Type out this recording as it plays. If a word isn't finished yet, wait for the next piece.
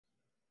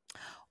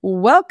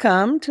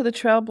Welcome to the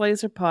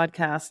Trailblazher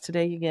Podcast.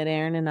 Today you get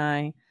Erin and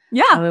I.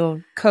 Yeah. A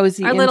little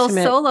cozy, our little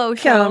intimate solo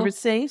show.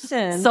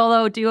 conversation.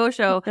 Solo duo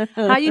show.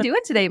 How you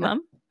doing today,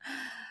 Mom?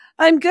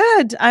 I'm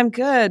good. I'm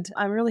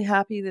really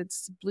happy that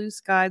it's blue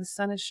sky. The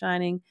sun is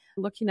shining.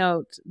 Looking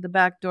out the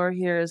back door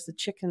here as the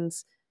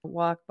chickens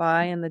walk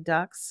by and the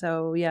ducks.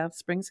 So yeah,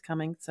 spring's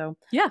coming. So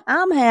yeah,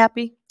 I'm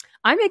happy.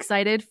 I'm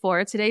excited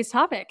for today's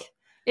topic.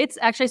 It's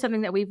actually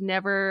something that we've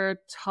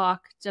never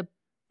talked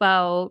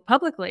about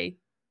publicly.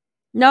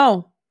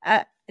 No,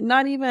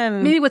 not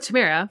even. Maybe with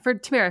Tamara,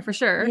 for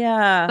sure.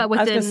 Yeah. But I was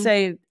going to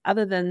say,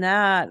 other than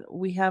that,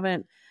 we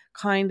haven't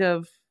kind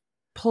of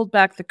pulled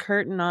back the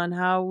curtain on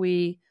how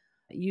we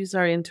use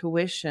our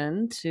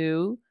intuition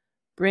to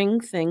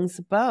bring things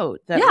about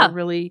that we're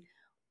really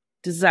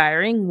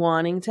desiring,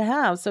 wanting to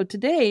have. So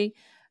today,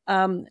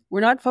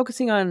 we're not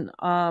focusing on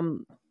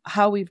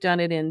how we've done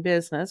it in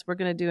business. We're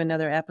going to do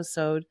another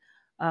episode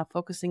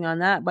focusing on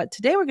that. But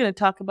today we're going to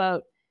talk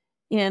about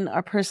in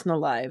our personal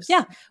lives.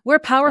 Yeah, we're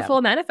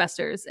powerful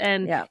manifestors.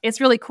 And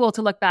it's really cool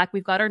to look back.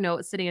 We've got our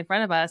notes sitting in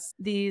front of us,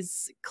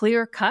 these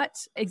clear-cut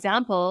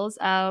examples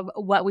of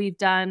what we've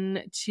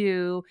done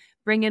to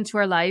bring into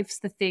our lives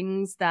the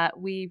things that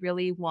we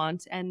really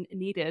want and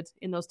needed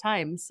in those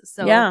times.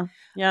 So yeah.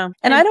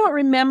 And I don't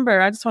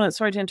remember,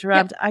 sorry to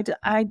interrupt.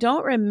 I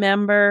don't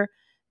remember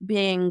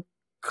being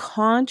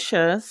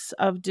conscious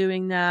of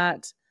doing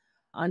that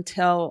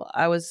until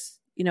I was,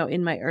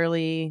 in my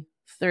early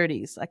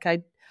 30s. Like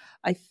I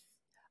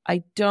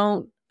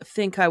don't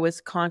think I was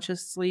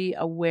consciously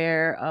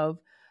aware of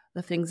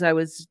the things I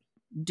was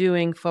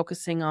doing,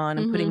 focusing on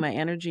and putting my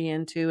energy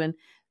into and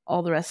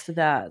all the rest of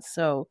that.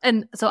 So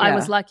I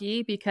was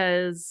lucky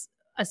because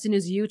as soon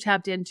as you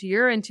tapped into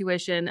your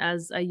intuition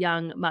as a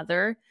young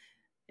mother,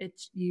 it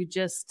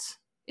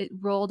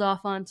rolled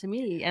off onto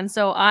me. And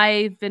so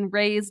I've been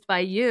raised by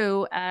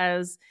you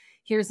as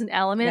here's an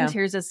element,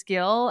 here's a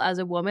skill as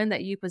a woman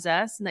that you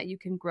possess and that you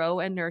can grow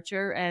and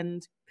nurture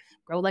and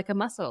grow like a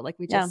muscle, like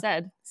we just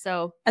said.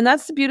 So, and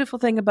that's the beautiful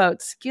thing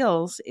about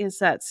skills is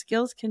that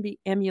skills can be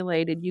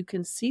emulated. You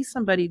can see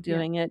somebody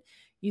doing it.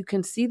 You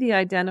can see the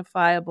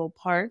identifiable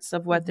parts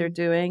of what they're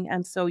doing.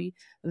 And so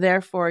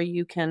therefore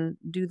you can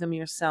do them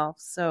yourself.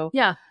 So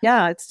yeah,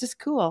 it's just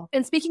cool.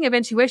 And speaking of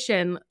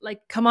intuition, like,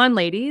 come on,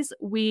 ladies,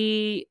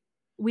 we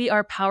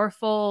are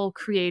powerful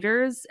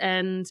creators.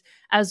 And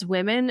as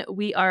women,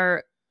 we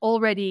are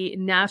already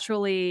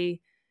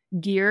naturally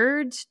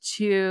geared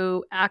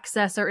to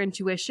access our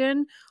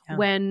intuition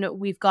when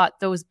we've got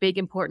those big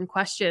important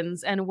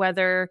questions. And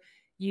whether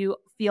you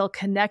feel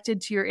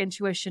connected to your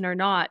intuition or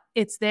not,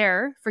 it's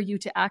there for you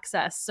to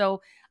access.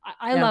 So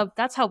I love,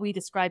 that's how we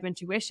describe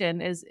intuition,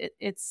 is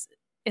it's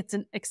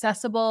an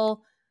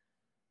accessible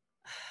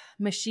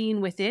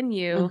machine within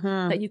you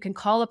that you can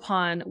call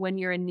upon when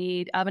you're in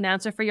need of an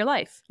answer for your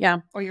life. Yeah.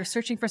 Or you're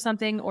searching for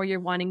something, or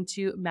you're wanting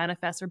to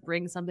manifest or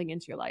bring something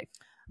into your life.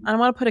 I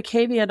want to put a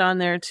caveat on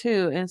there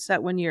too. It's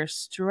that when you're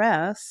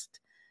stressed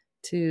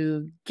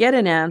to get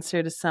an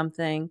answer to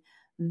something,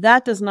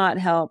 that does not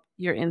help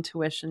your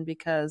intuition,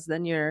 because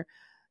then your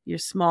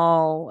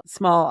small,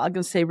 I'm going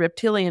to say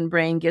reptilian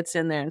brain gets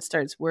in there and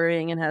starts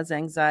worrying and has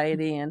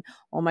anxiety and,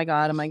 oh my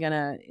God,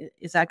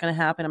 is that going to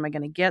happen? Am I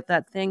going to get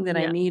that thing that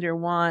I need or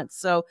want?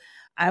 So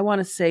I want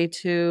to say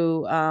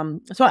so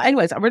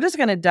anyways, we're just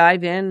going to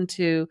dive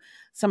into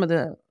some of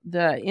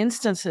the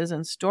instances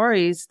and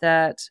stories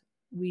that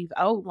we've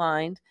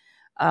outlined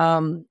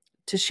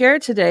to share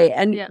today.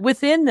 And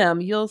within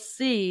them, you'll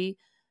see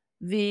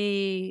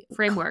the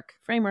framework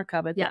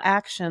of it, the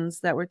actions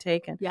that were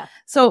taken. Yeah.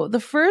 So the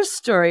first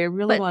story I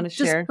really want to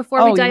share.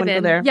 Before we dive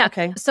in, there?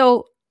 Okay.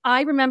 So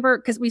I remember,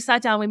 because we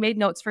sat down, we made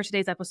notes for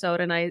today's episode,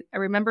 and I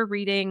remember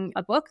reading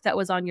a book that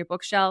was on your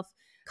bookshelf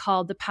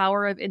called The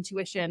Power of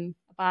Intuition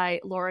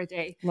by Laura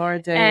Day.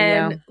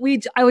 And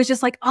I was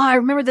just like, I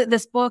remember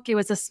this book. It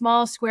was a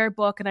small square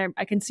book, and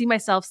I can see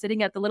myself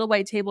sitting at the little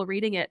white table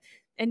reading it.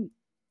 And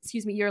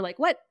excuse me, you're like,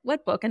 what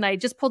book? And I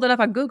just pulled it up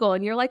on Google,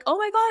 and you're like, oh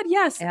my God,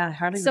 yes. Yeah, I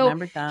hardly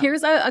remembered that.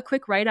 Here's a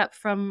quick write-up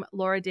from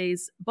Laura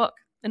Day's book,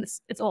 and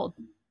it's old.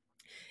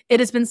 It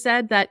has been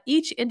said that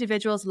each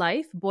individual's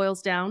life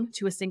boils down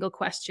to a single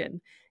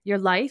question. Your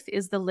life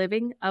is the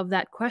living of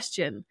that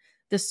question,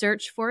 the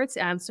search for its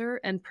answer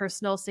and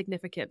personal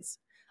significance.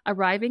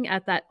 Arriving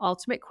at that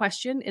ultimate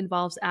question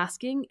involves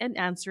asking and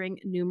answering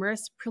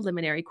numerous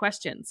preliminary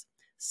questions.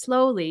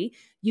 Slowly,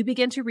 you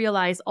begin to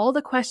realize all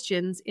the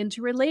questions'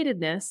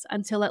 interrelatedness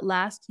until at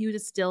last you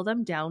distill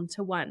them down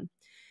to one.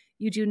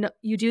 You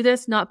do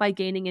this not by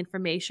gaining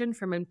information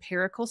from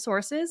empirical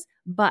sources,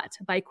 but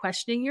by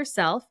questioning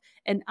yourself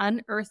and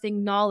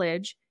unearthing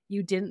knowledge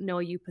you didn't know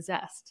you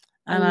possessed.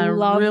 And I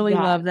really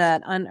love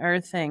that,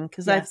 unearthing,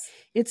 because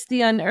it's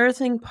the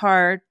unearthing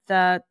part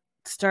that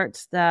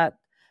starts that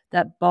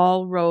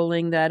ball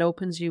rolling, that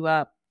opens you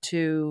up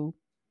to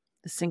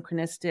the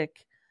synchronistic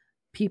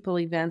people,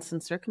 events,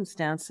 and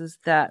circumstances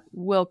that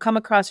will come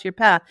across your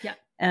path. Yeah.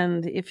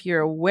 And if you're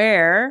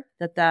aware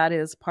that that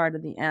is part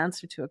of the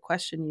answer to a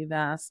question you've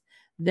asked,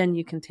 then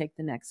you can take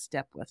the next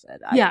step with it.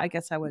 I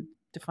guess I would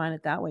define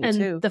it that way And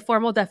too. the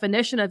formal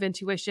definition of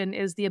intuition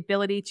is the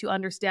ability to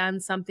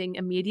understand something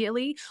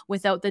immediately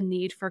without the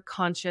need for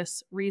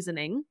conscious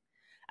reasoning,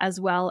 as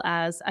well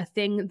as a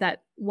thing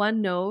that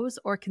one knows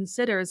or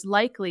considers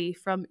likely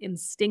from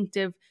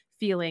instinctive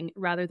feeling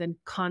rather than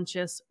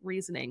conscious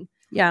reasoning.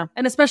 Yeah.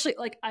 And especially,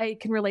 like, I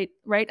can relate,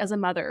 right? As a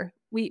mother,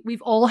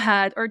 we've all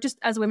had, or just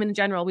as women in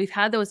general, we've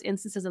had those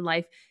instances in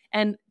life.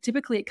 And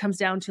typically it comes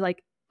down to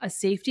like a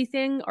safety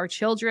thing, our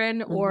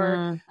children,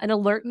 or an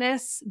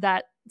alertness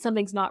that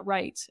something's not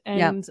right.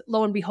 And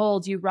lo and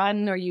behold, you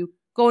run or you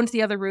go into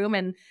the other room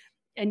and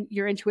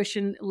your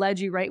intuition led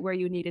you right where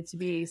you needed to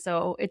be.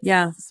 So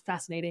it's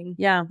fascinating.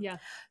 Yeah.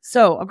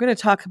 So I'm going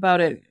to talk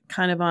about it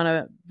kind of on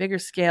a bigger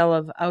scale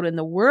of out in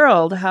the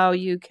world, how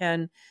you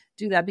can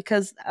do that,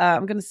 because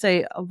I'm going to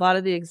say a lot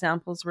of the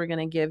examples we're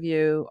going to give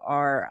you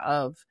are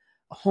of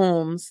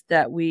homes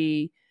that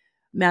we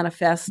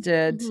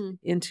manifested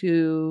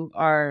into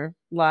our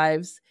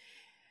lives.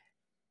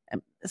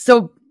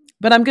 So,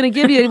 but I'm going to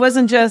give you, it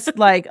wasn't just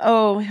like,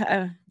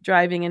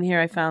 driving in here,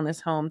 I found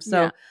this home.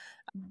 So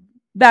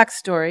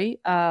backstory,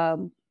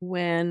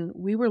 when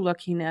we were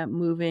looking at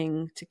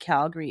moving to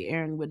Calgary,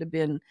 Erin would have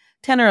been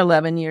 10 or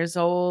 11 years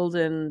old,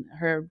 and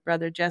her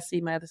brother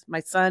Jesse, my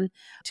son,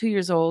 2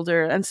 years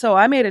older. And so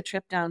I made a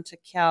trip down to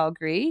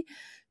Calgary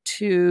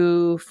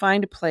to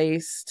find a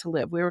place to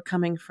live. We were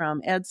coming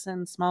from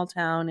Edson, small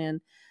town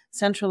in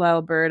central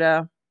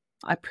Alberta.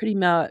 I pretty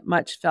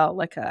much felt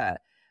like a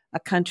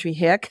country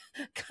hick,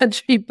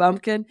 country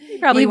bumpkin. You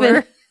probably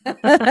were.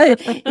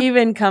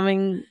 Even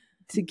coming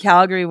to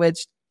Calgary,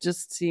 which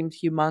just seemed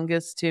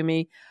humongous to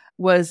me,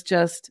 was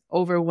just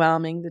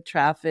overwhelming. The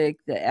traffic,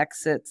 the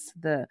exits,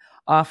 the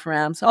off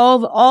ramps,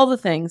 all the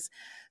things.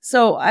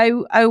 So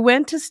I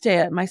went to stay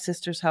at my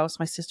sister's house.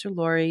 My sister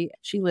Lori,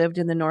 she lived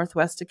in the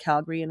northwest of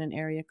Calgary in an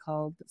area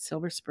called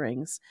Silver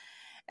Springs.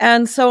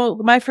 And so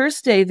my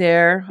first day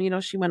there,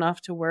 she went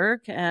off to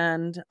work,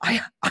 and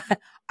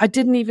I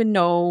didn't even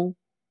know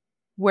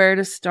where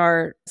to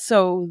start.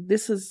 So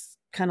this is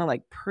kind of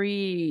like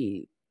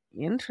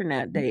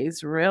pre-internet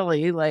days,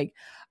 really. Like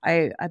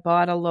I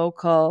bought a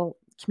local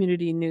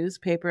community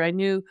newspaper. I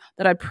knew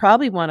that I'd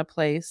probably want a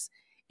place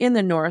in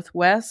the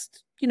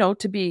Northwest,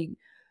 to be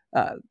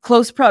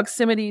close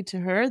proximity to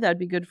her. That'd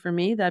be good for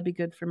me. That'd be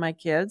good for my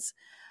kids.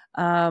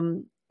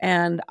 And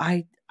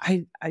I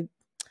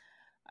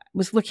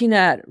was looking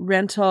at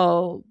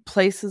rental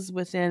places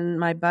within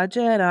my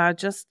budget. And I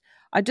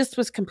just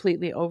was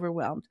completely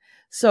overwhelmed.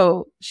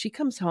 So she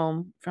comes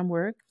home from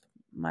work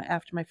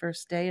after my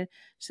first day, and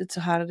she said,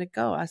 "So how did it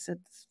go?" I said,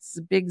 "It's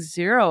a big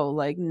zero.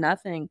 Like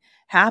nothing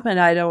happened.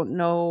 I don't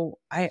know."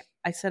 I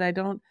said, I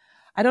don't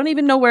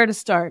even know where to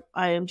start.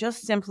 I am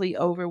just simply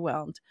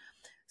overwhelmed.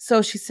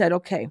 So she said,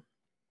 "Okay,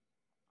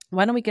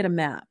 why don't we get a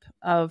map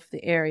of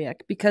the area?"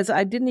 Because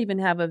I didn't even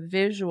have a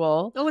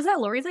visual. Oh, was that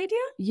Lori's idea?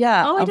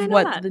 Yeah, I of didn't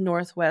what know that. the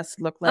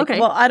Northwest looked like. Okay.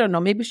 Well, I don't know.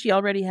 Maybe she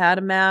already had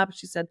a map.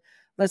 She said,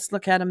 "Let's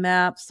look at a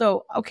map."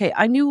 So, okay,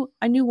 I knew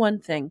one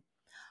thing.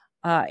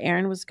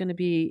 Erin was going to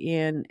be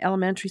in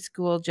elementary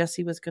school.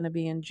 Jesse was going to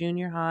be in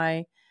junior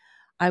high.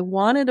 I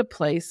wanted a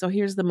place. So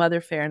here's the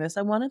mother fairness.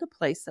 I wanted a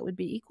place that would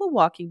be equal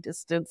walking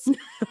distance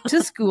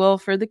to school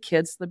for the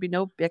kids. There'd be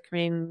no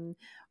bickering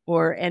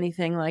or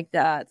anything like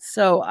that.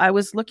 So I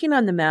was looking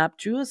on the map,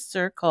 drew a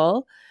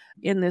circle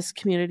in this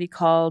community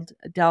called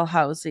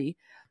Dalhousie.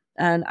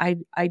 And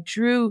I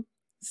drew.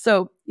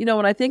 So,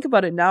 when I think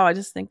about it now, I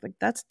just think like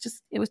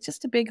it was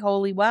just a big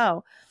holy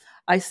wow.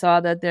 I saw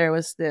that there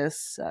was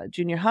this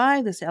junior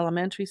high, this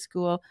elementary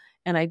school,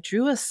 and I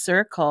drew a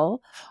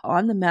circle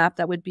on the map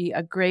that would be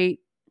a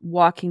great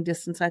walking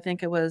distance. I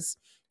think it was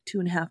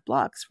 2.5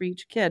 blocks for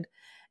each kid.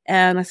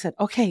 And I said,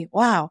 okay,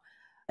 wow.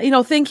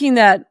 Thinking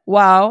that,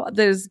 wow,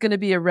 there's going to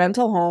be a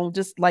rental home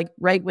just like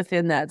right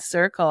within that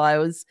circle. I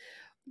was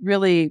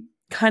really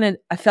I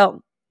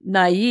felt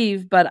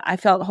naive, but I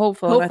felt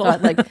hopeful. And I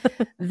thought like,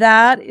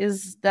 that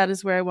is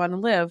where I want to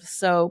live.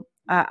 So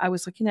I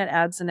was looking at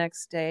ads the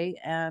next day,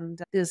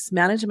 and this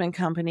management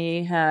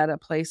company had a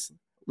place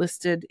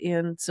listed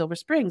in Silver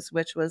Springs,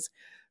 which was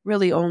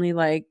really only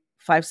like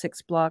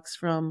 5-6 blocks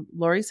from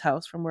Lori's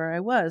house from where I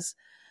was.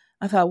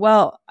 I thought,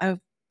 well,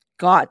 I've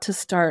got to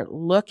start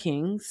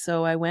looking.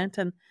 So I went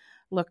and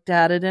looked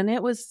at it, and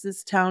it was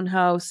this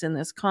townhouse in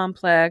this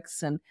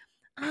complex, and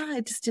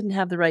it just didn't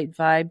have the right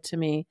vibe to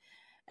me.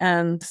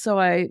 And so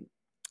I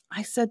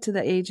said to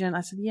the agent,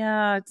 I said,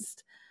 yeah,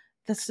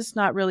 that's just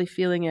not really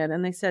feeling it.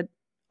 And they said,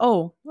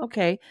 oh,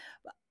 okay.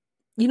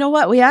 You know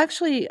what? We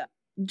actually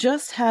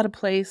just had a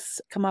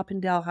place come up in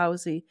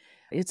Dalhousie.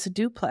 It's a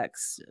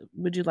duplex.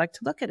 Would you like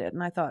to look at it?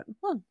 And I thought,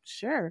 well,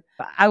 sure.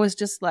 I was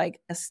just like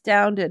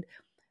astounded.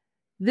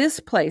 This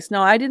place,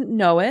 now I didn't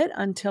know it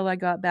until I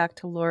got back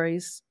to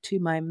Lori's to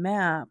my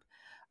map.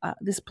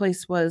 This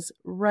place was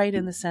right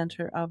in the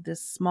center of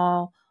this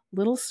small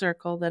little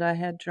circle that I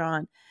had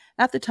drawn.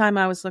 At the time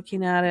I was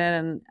looking at it,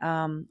 and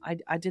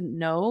I didn't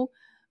know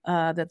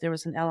that there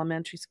was an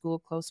elementary school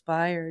close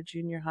by or a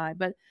junior high,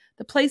 but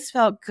the place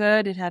felt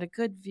good. It had a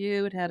good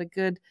view. It had a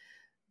good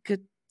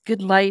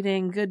good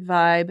lighting, good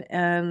vibe.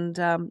 And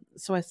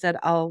so I said,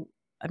 I'm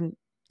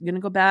going to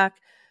go back,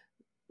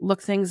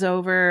 look things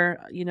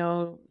over,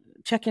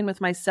 check in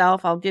with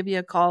myself. I'll give you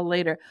a call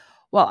later.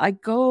 Well, I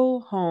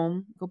go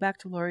back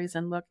to Lori's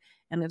and look,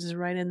 and it is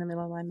right in the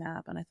middle of my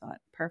map. And I thought,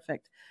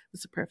 perfect. It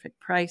was the perfect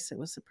price. It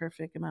was the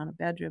perfect amount of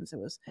bedrooms.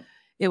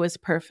 It was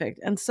perfect.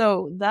 And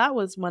so that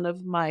was one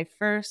of my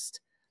first,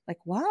 like,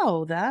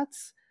 wow,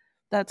 that's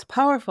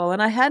powerful.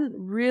 And I hadn't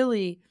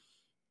really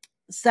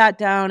sat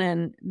down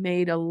and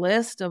made a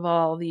list of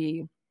all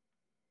the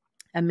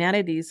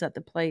amenities that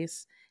the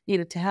place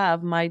needed to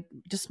have. My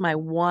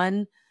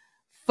one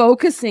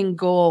focusing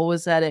goal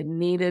was that it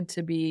needed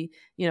to be,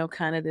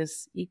 kind of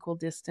this equal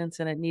distance,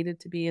 and it needed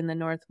to be in the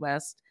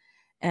Northwest.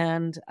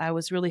 And I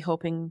was really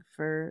hoping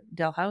for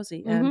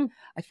Dalhousie, and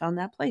I found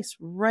that place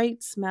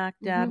right smack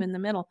dab in the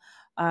middle.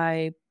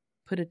 I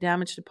put a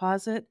damage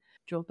deposit,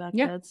 drove back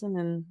to Hudson,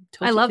 and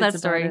told I love that about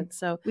story. it.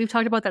 So we've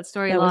talked about that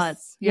story a lot.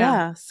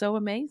 So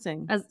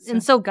amazing.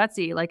 And so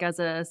gutsy, like as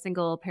a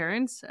single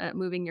parent,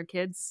 moving your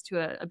kids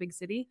to a big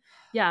city.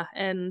 Yeah.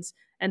 And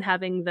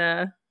having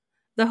the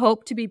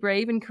hope to be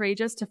brave and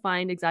courageous to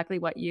find exactly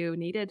what you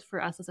needed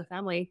for us as a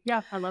family.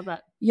 Yeah, I love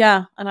that.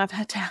 Yeah, and I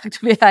had to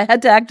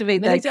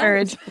activate that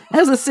courage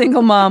as a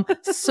single mom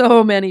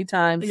so many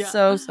times.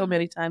 Yeah. So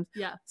many times.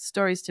 Yeah.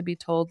 Stories to be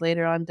told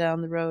later on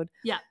down the road.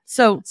 Yeah.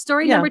 So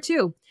story number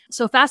 2.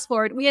 So fast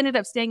forward, we ended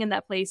up staying in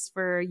that place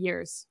for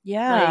years.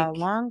 Yeah, a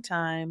long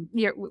time.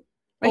 Yeah.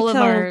 Right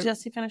till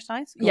Jesse finished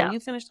high school. Yeah. You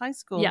finished high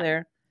school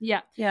there.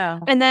 Yeah.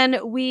 Yeah. And then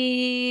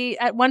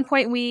at one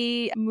point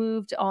we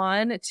moved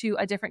on to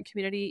a different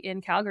community in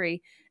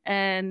Calgary.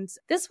 And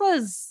this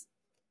was,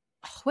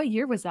 what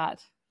year was that?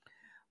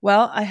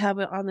 Well, I have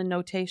it on the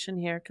notation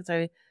here because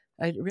I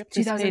ripped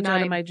this page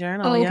out of my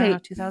journal. Oh, okay. Yeah,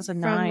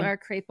 2009. From our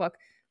crate book.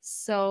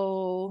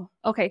 So,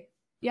 okay.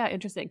 Yeah,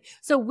 interesting.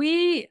 So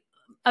we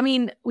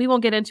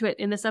won't get into it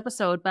in this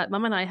episode, but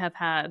Mom and I have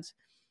had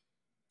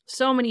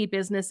so many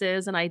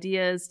businesses and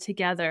ideas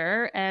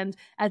together. And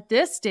at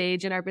this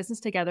stage in our business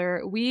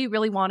together, we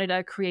really wanted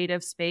a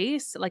creative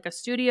space, like a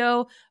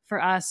studio, for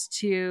us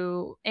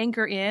to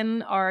anchor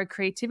in our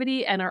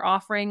creativity and our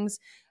offerings.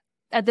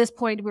 At this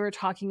point, we were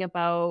talking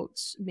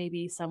about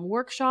maybe some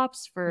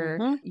workshops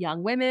for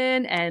young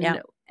women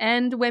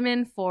and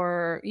women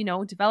for,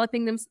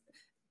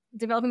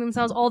 developing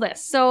themselves, all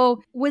this.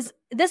 So was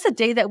this a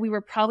day that we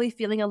were probably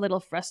feeling a little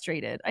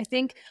frustrated? I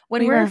think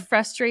when we're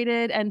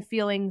frustrated and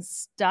feeling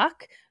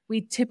stuck,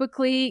 we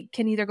typically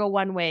can either go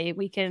one way.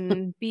 We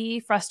can be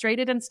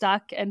frustrated and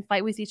stuck and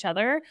fight with each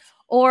other,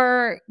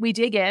 or we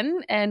dig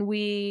in and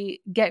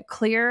we get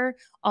clear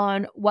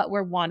on what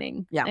we're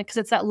wanting. Yeah. Because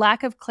it's that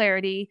lack of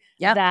clarity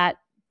that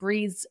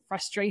breeds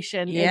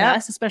frustration in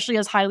us, especially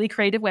as highly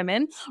creative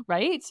women,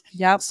 right?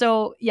 Yeah.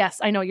 So yes,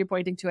 I know you're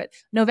pointing to it.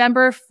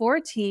 November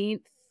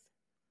 14th,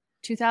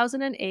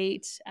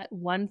 2008 at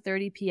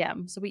 1:30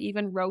 p.m. So we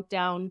even wrote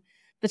down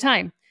the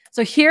time.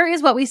 So here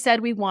is what we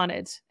said we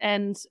wanted.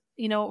 And,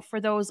 for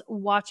those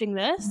watching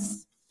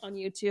this on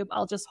YouTube,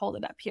 I'll just hold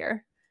it up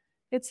here.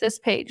 It's this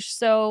page.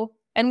 So,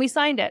 and we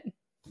signed it.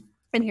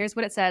 And here's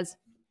what it says.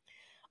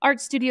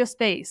 Art studio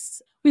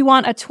space. We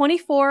want a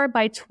 24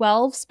 by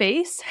 12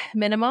 space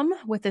minimum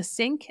with a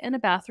sink and a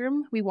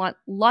bathroom. We want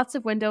lots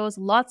of windows,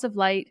 lots of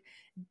light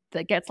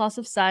that gets lots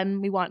of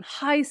sun. We want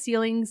high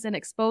ceilings and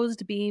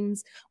exposed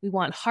beams. We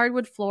want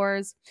hardwood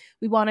floors.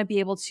 We want to be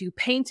able to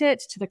paint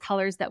it to the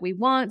colors that we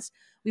want.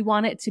 We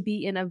want it to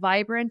be in a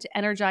vibrant,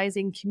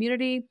 energizing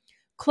community,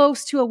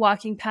 close to a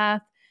walking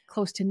path,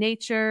 close to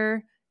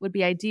nature would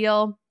be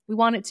ideal. We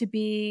want it to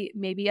be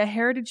maybe a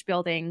heritage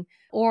building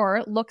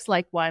or looks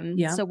like one.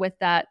 Yeah. So with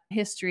that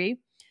history,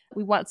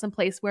 we want some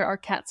place where our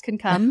cats can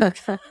come.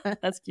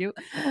 That's cute.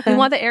 We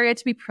want the area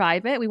to be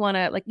private. We want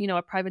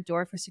a private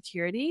door for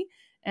security.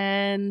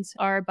 And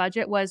our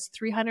budget was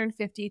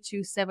 $350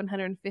 to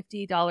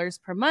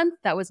 $750 per month.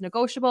 That was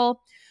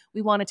negotiable.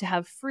 We wanted to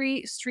have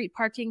free street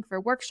parking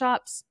for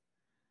workshops.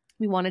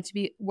 We wanted to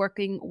be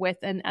working with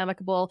an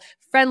amicable,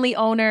 friendly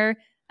owner,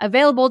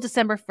 available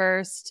December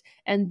 1st.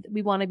 And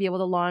we want to be able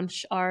to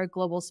launch our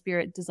Global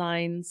Spirit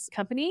Designs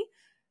company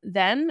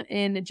then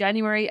in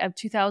January of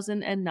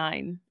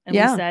 2009. And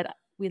we said,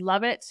 we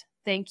love it.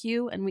 Thank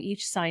you. And we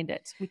each signed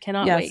it. We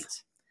cannot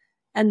wait.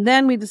 And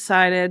then we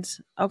decided,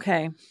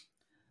 okay,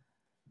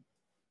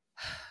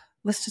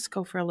 let's just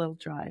go for a little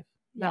drive.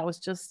 Yeah. That was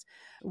just,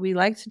 we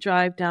like to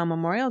drive down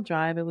Memorial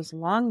Drive. It was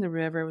along the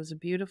river. It was a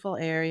beautiful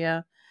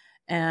area.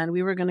 And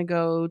we were going to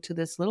go to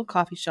this little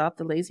coffee shop,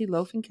 the Lazy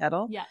Loaf and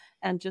Kettle,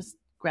 and just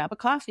grab a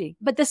coffee.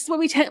 But this is what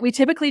we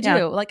typically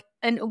do.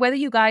 And whether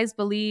you guys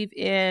believe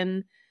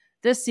in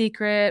The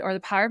Secret or the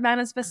power of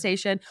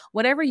manifestation,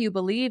 whatever you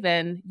believe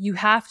in, you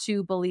have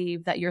to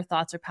believe that your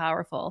thoughts are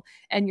powerful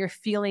and your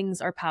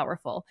feelings are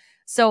powerful.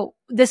 So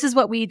this is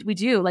what we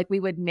do. Like,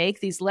 we would make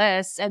these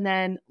lists and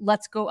then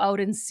let's go out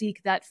and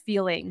seek that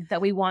feeling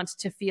that we want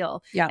to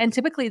feel. Yeah. And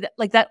typically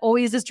that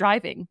always is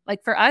driving.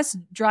 Like, for us,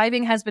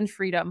 driving has been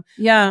freedom.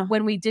 Yeah.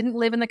 When we didn't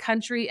live in the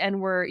country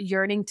and were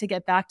yearning to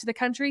get back to the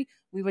country,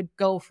 we would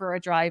go for a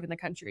drive in the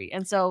country.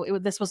 And so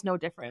this was no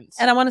different.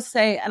 And I want to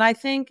say, and I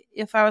think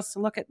if I was to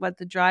look at what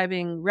the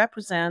driving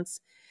represents,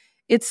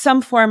 it's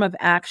some form of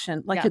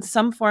action, like it's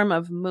some form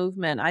of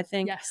movement. I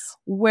think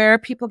where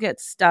people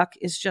get stuck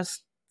is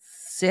just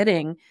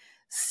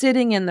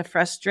sitting in the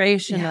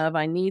frustration of,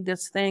 I need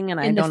this thing and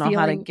I don't know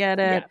how to get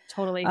it. Yeah,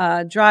 totally.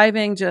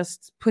 Driving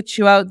just puts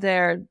you out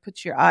there,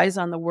 puts your eyes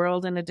on the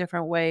world in a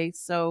different way.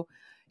 So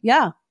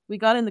yeah, we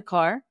got in the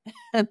car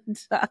and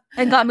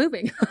got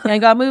moving.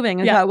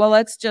 And thought, well,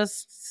 let's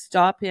just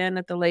stop in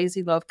at the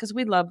Lazy Loaf because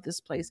we love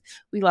this place.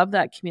 We love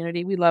that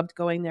community. We loved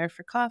going there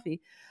for coffee.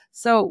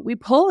 So we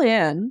pull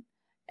in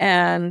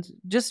and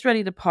just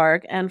ready to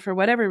park. And for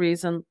whatever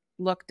reason,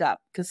 looked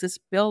up because this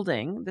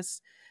building,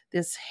 this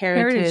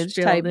heritage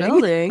type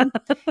building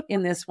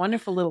in this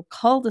wonderful little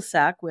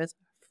cul-de-sac with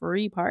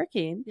free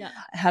parking,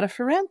 had a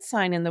for rent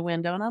sign in the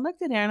window. And I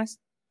looked at Erin and I said,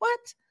 what?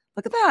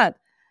 Look at that.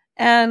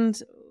 And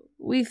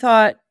we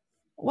thought,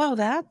 wow,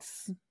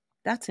 that's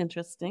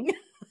interesting.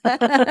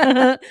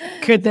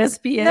 Could this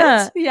be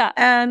it? Yeah.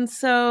 And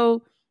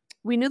so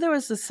we knew there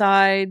was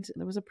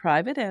a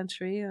private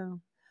entry, a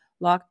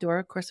locked door.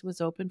 Of course, it was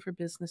open for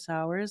business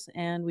hours.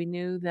 And we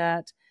knew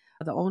that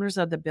the owners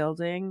of the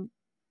building,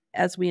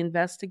 as we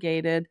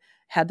investigated,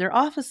 had their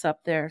office up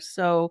there.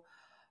 So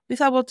we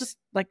thought, well, just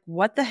like,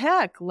 what the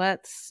heck?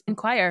 Let's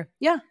inquire.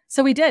 Yeah.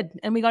 So we did.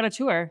 And we got a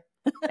tour.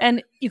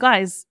 And you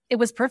guys, it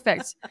was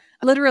perfect.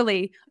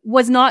 Literally,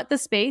 was not the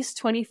space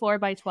 24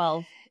 by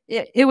 12.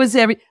 It was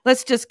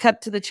let's just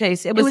cut to the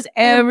chase. It was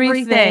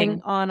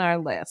everything on our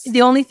list.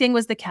 The only thing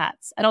was the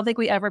cats. I don't think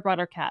we ever brought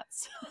our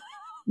cats.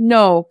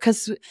 No,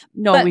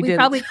 we didn't.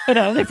 Probably could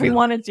have if we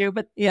wanted to,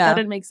 but that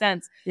didn't make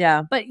sense.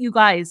 Yeah. But you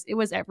guys, it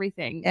was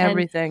everything.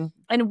 Everything.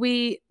 And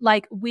we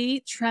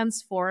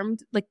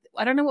transformed, like,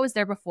 I don't know what was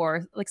there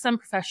before, like some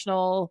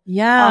professional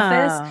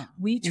office.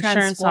 We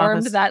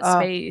transformed that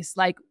space.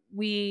 Like,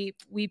 we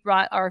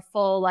brought our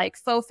full, like,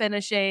 faux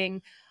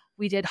finishing.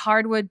 We did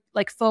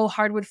faux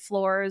hardwood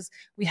floors.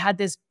 We had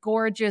this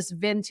gorgeous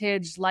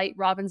vintage light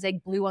robin's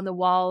egg blue on the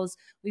walls.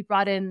 We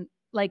brought in,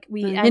 like,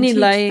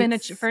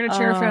 antique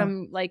furniture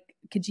from, like,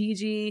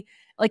 Kijiji.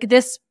 Like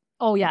this,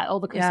 all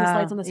the Christmas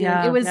lights on the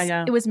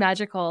ceiling. It was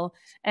magical.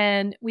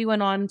 And we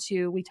went on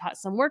we taught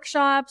some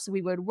workshops.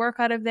 We would work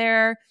out of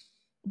there.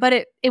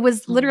 But it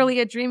was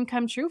literally a dream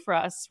come true for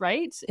us,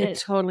 right? It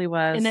totally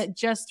was. And it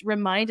just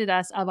reminded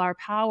us of our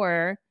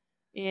power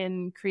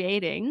in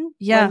creating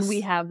when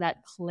we have that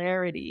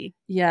clarity.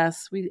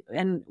 Yes, we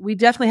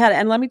definitely had it.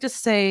 And let me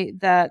just say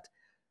that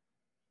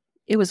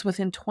it was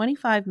within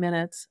 25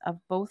 minutes of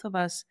both of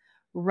us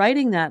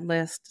writing that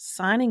list,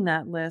 signing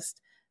that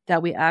list,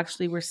 that we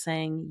actually were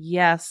saying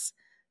yes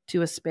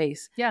to a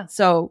space. Yeah.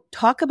 So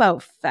talk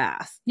about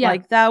fast. Yeah.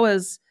 Like that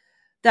was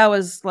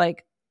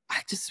like,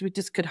 we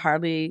just could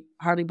hardly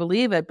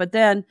believe it. But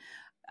then,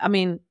 I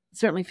mean,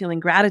 certainly feeling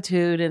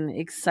gratitude and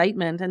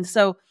excitement. And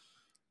so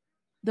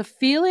the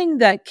feeling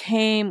that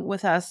came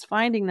with us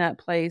finding that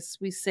place,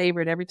 we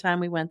savored every time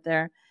we went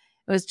there.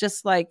 It was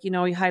just like,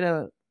 you had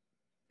a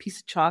piece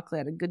of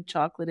chocolate, a good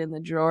chocolate in the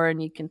drawer,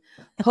 and you can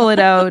pull it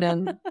out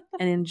and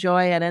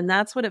enjoy it. And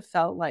that's what it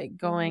felt like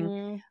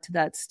going to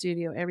that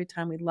studio every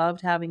time. We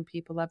loved having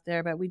people up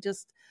there, but we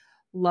just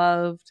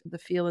loved the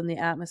feel and the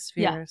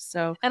atmosphere. Yeah.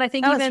 So, and I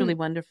think that was really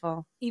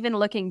wonderful. Even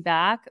looking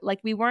back,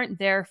 like, we weren't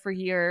there for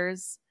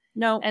years.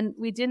 No. And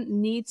we didn't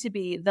need to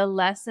be. The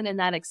lesson in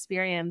that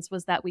experience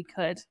was that we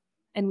could,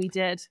 and we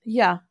did.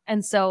 Yeah.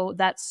 And so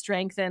that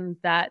strengthened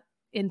that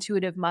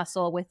intuitive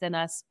muscle within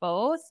us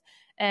both,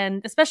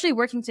 and especially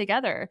working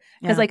together.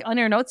 Because like on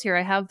your notes here,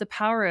 I have the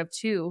power of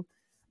two.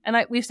 And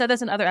we've said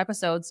this in other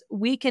episodes.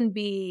 We can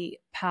be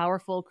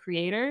powerful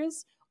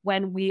creators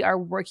when we are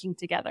working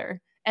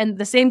together. And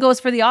the same goes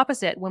for the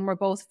opposite, when we're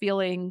both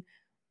feeling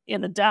in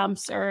the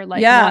dumps or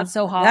like not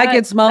so hot. That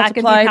gets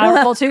multiplied. That can be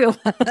powerful too.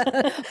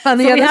 On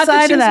the other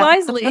side of that.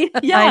 Wisely.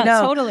 Yeah, I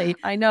know. Totally.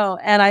 I know.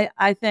 And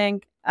I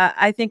think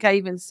I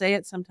even say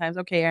it sometimes.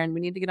 Okay, Erin,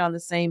 we need to get on the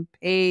same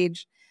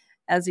page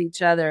as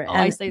each other. Oh,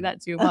 and I say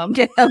that too, Mom.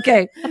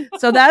 Okay.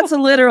 So that's a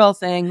literal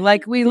thing.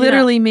 Like we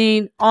literally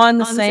mean on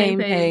the same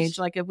page.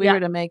 Like if we were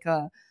to make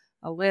a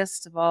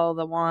list of all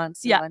the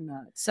wants and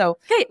whatnot. So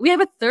okay, we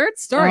have a third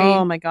story.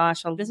 Oh my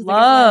gosh, I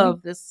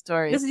love this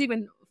story. This is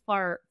even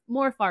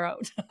more far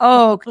out.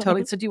 Oh,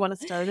 totally. So do you want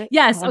to start it?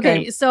 Yes.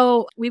 Okay.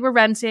 So we were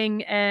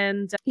renting,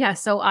 and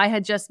so I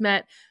had just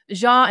met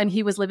Jean, and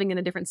he was living in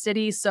a different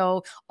city.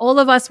 So all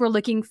of us were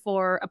looking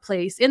for a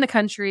place in the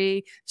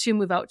country to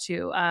move out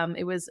to.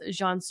 It was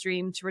Jean's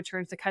dream to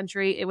return to the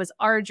country. It was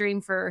our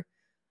dream for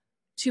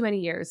too many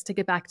years to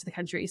get back to the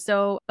country.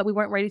 So, but we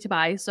weren't ready to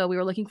buy. So we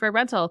were looking for a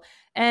rental,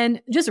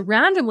 and just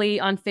randomly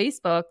on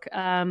Facebook,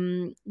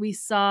 we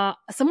saw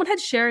someone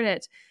had shared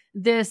it,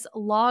 this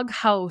log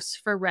house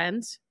for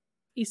rent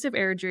east of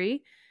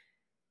Airdrie.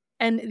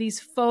 And these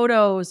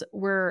photos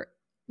were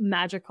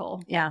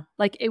magical. Yeah.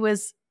 Like it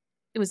was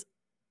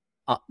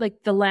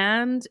like the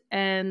land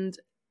and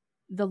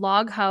the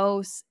log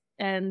house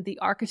and the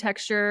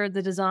architecture,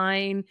 the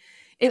design.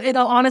 It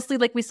honestly,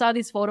 like we saw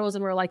these photos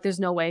and we're like, there's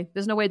no way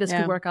this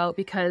could work out,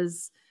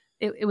 because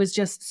it was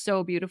just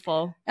so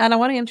beautiful. And I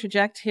want to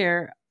interject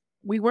here.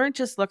 We weren't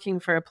just looking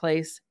for a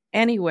place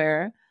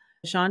anywhere.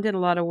 Jean did a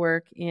lot of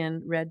work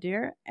in Red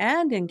Deer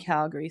and in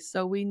Calgary.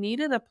 So we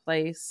needed a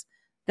place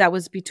that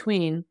was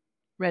between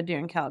Red Deer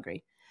and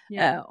Calgary.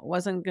 Yeah.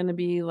 Wasn't going to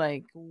be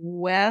like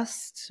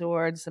west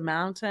towards the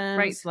mountains.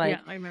 Right. Like,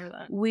 I remember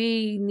that.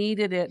 We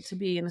needed it to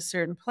be in a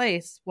certain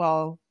place.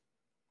 Well,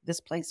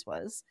 this place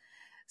was.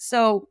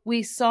 So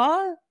we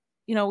saw,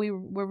 we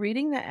were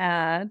reading the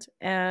ad,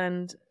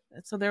 and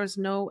so there was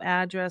no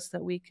address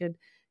that we could,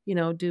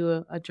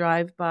 do a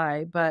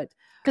drive-by, but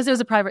because it was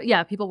a private,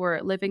 people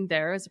were living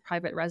there as a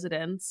private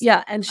residence.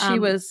 Yeah. And she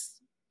was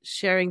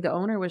sharing, the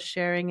owner was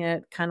sharing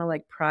it kind of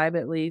like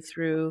privately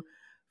through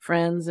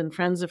friends and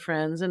friends of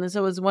friends. And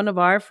so it was one of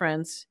our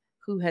friends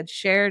who had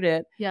shared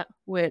it,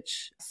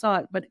 which saw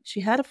it, but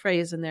she had a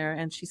phrase in there,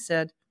 and she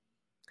said,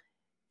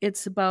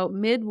 it's about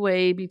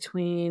midway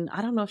between,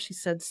 I don't know if she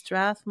said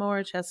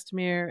Strathmore,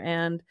 Chestermere,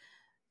 and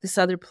this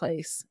other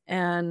place.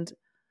 And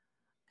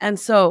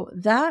so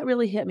that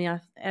really hit me.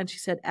 And she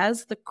said,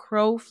 as the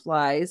crow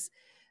flies,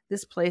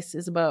 this place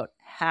is about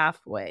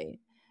halfway.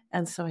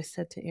 And so I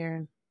said to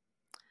Erin,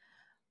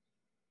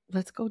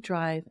 let's go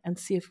drive and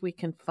see if we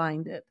can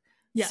find it.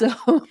 Yeah.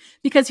 So,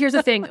 because here's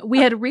the thing, we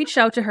had reached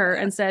out to her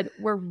and said,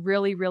 we're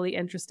really, really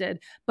interested,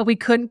 but we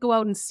couldn't go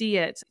out and see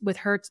it with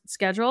her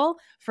schedule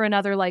for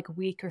another like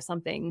week or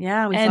something.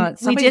 Yeah.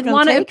 We didn't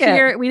want to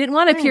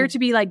appear to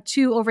be like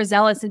too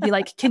overzealous and be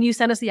like, can you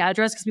send us the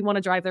address? Because we want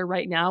to drive there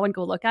right now and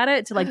go look at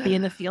it to like be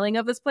in the feeling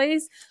of this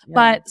place. Yeah.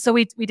 But so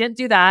we didn't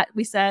do that.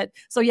 We said,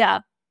 so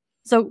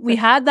we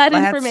had that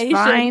information.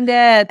 Find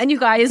it. And you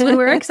guys, when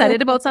we're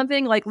excited about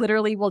something, like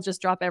literally we'll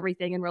just drop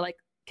everything and we're like,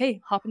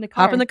 okay, hop in the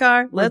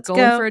car. Let's go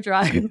for a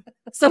drive.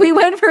 So we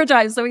went for a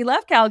drive. So we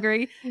left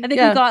Calgary. I think we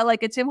got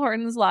like a Tim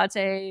Hortons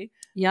latte,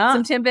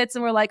 some Timbits,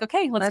 and we're like,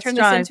 okay, let's turn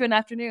this into an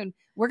afternoon.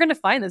 We're going to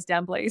find this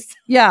damn place.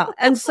 Yeah.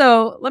 And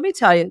so let me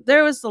tell you,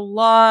 there was a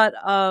lot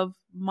of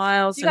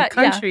miles and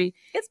country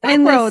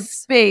in this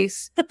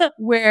space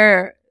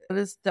where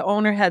the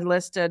owner had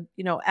listed,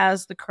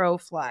 as the crow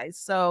flies.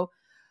 So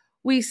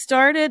we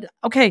started,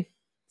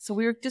 so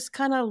we were just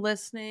kind of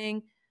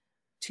listening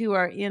to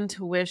our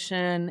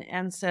intuition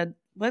and said,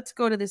 let's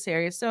go to this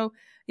area. So,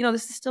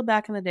 this is still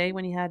back in the day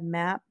when you had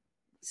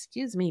maps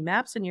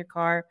in your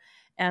car.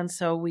 And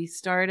so we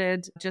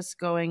started just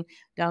going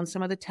down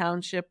some of the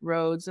township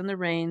roads and the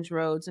range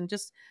roads and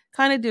just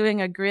kind of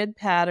doing a grid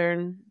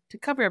pattern to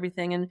cover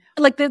everything. And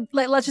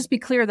let's just be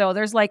clear though,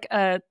 there's like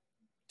a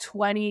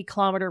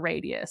 20-kilometer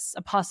radius,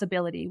 a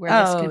possibility where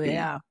this could be.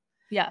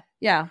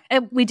 Yeah.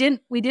 And we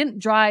didn't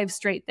drive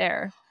straight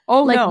there.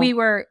 Oh, no.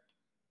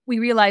 We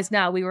realized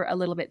now we were a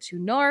little bit too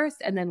north,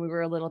 and then we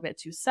were a little bit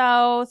too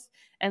south.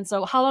 And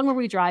so how long were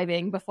we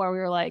driving before we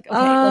were like, okay,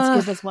 let's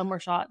give this one more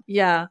shot?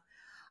 Yeah.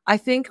 I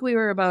think we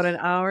were about an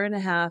hour and a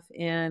half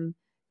in,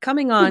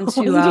 coming on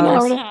 2 hours. An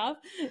hour and a half?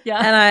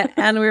 Yeah.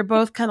 And we were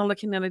both kind of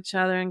looking at each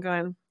other and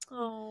going,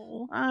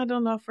 oh, I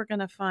don't know if we're going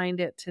to find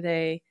it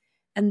today.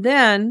 And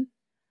then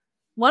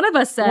one of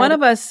us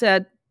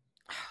said,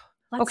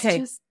 okay,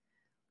 just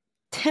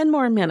 10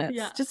 more minutes.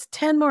 Yeah. Just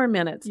 10 more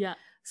minutes. Yeah.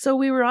 So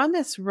we were on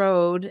this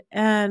road,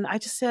 and I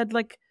just said,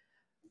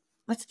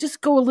 let's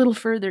just go a little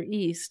further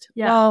east.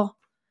 Yeah. Well,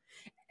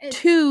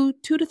 2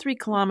 to 3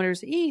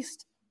 kilometers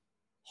east.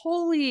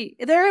 Holy,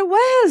 there it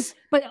was.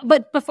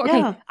 But before,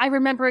 I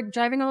remember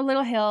driving on a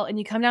little hill, and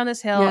you come down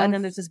this hill, and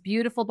then there's this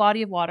beautiful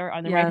body of water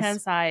on the right-hand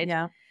side.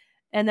 Yeah.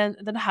 And then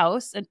the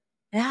house,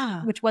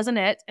 which wasn't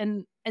it.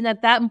 And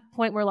at that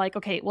point, we're like,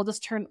 okay, we'll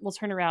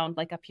turn around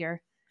like up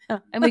here.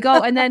 And we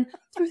go, and then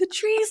through the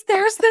trees,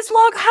 there's this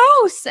log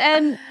house,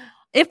 and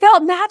it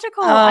felt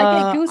magical.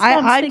 I get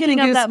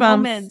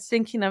goosebumps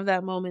thinking of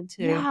that moment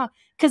too. Yeah,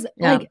 because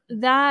like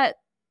that.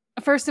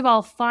 First of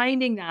all,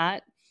 finding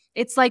that,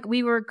 it's like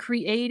we were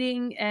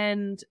creating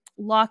and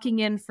locking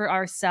in for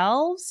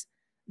ourselves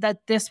that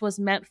this was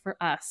meant for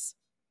us.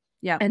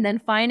 Yeah, and then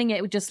finding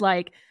it just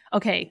like,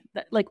 okay,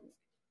 like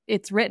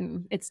it's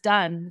written, it's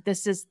done.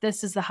 This is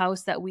the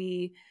house that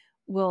we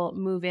will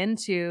move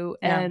into,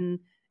 and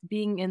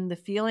being in the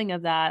feeling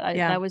of that,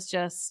 that was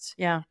just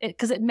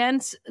because it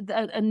meant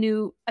a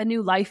new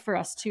life for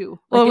us too.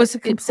 Like well, it was a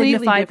completely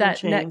signified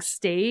different that next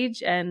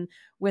stage, and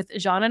with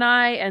Jean and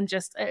I, and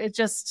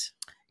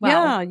wow.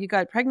 Yeah, you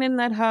got pregnant in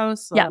that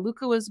house.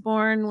 Luca was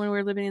born when we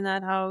were living in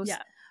that house.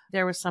 Yeah,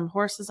 there were some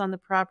horses on the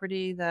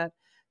property that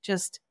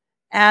just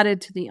added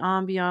to the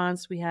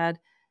ambiance. We had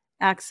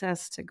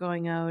access to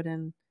going out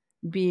and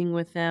being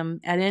with them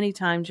at any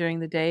time during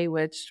the day,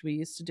 which we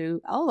used to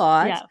do a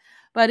lot. Yeah.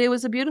 But it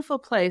was a beautiful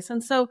place.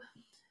 And so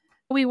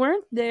we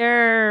weren't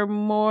there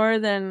more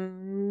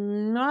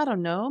than, I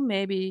don't know,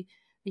 maybe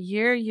a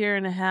year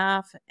and a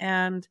half.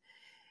 And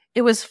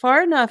it was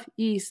far enough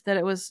east that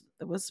it was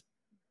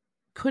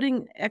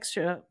putting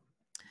extra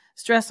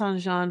stress on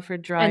Jean for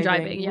driving.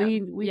 And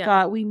driving, We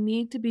thought we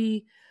need to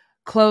be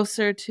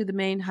closer to the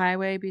main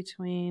highway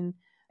between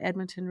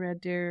Edmonton,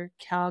 Red Deer,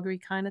 Calgary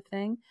kind of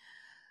thing.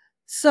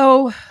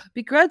 So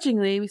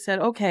begrudgingly, we said,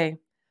 okay,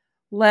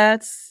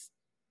 let's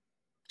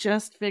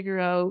just figure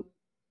out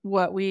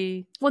what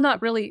we... Well,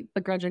 not really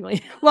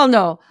begrudgingly. Well,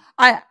 no,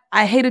 I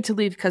hated to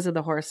leave because of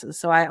the horses.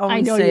 So I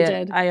only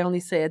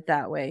say it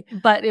that way.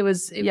 But it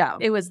was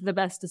the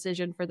best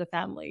decision for the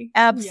family.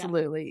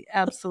 Absolutely.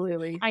 Yeah.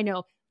 Absolutely. I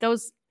know.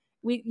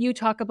 You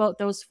talk about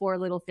those 4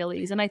 little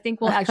fillies, and I think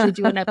we'll actually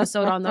do an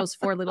episode on those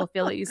 4 little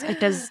fillies,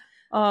 because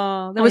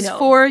there was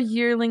 4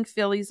 yearling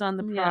fillies on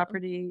the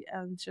property,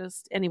 and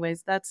just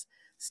anyways, that's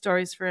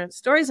stories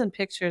and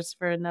pictures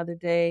for another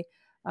day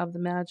of the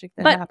magic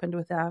that happened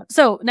with that.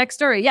 So next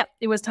story,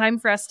 it was time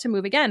for us to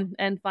move again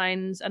and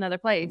find another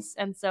place,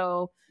 and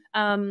so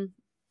around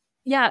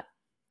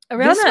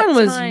this one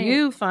was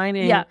you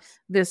finding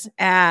this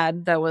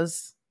ad that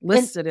was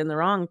listed in the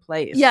wrong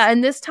place. Yeah,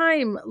 and this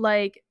time,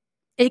 like,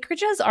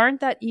 acreages aren't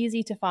that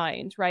easy to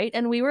find, right?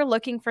 And we were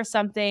looking for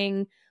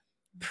something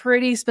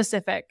pretty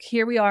specific.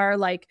 Here we are,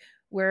 like,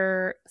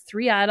 we're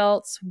 3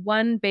 adults,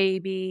 1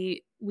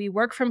 baby. We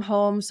work from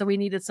home, so we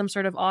needed some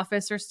sort of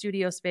office or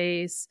studio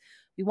space.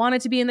 We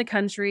wanted to be in the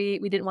country.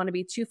 We didn't want to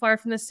be too far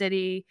from the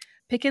city.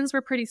 Pickings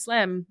were pretty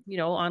slim,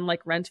 on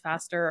like Rent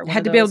Faster. Or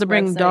had to be able to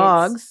bring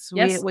dogs.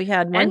 Yes. We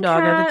had one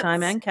dog at the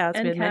time, and cats.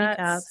 We had many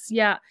cats.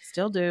 Yeah.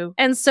 Still do.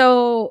 And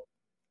so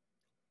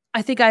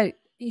I think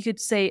you could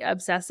say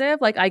obsessive.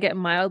 Like, I get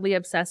mildly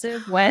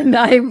obsessive when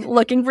I'm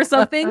looking for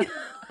something.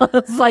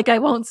 It's like I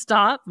won't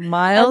stop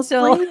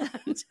mildly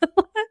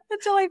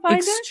until I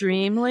find it.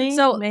 Extremely.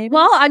 So, maybe?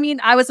 Well, I mean,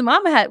 I was a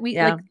mom.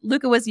 Like,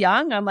 Luca was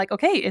young. I'm like,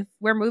 okay, if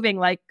we're moving,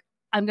 like,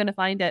 I'm going to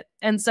find it.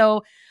 And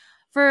so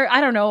for,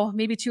 I don't know,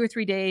 maybe 2 or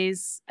 3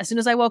 days, as soon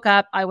as I woke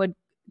up, I would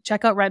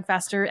check out Rent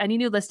Faster, any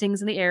new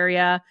listings in the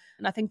area.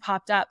 Nothing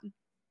popped up.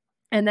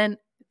 And then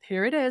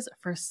here it is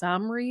for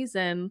some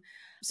reason.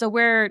 So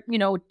we're,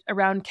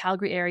 around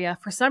Calgary area.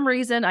 For some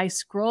reason, I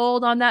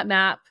scrolled on that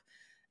map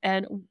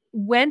and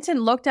went and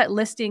looked at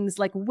listings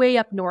like way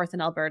up north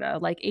in Alberta,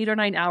 like 8 or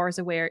 9 hours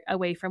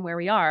away from where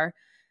we are.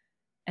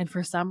 And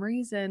for some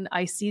reason,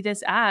 I see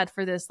this ad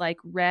for this like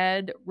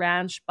red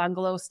ranch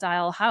bungalow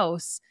style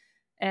house.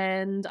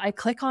 And I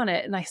click on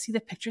it and I see the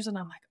pictures and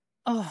I'm like,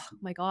 oh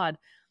my God,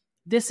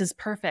 this is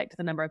perfect.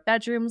 The number of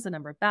bedrooms, the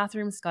number of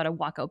bathrooms, it's got a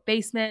walkout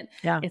basement.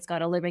 Yeah. It's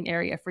got a living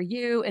area for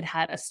you. It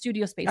had a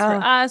studio space for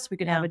us. We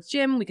could have a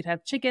gym. We could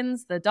have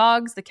chickens, the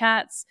dogs, the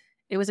cats.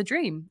 It was a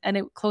dream, and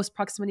it close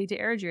proximity to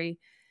Airdrie.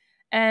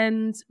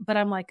 But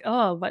I'm like,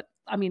 but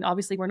I mean,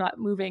 obviously we're not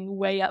moving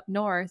way up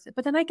north.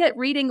 But then I get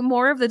reading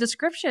more of the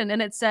description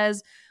and it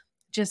says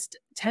just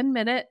 10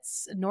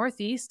 minutes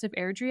northeast of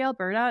Airdrie,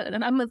 Alberta.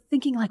 And I'm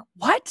thinking like,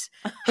 what?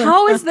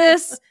 How is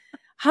this?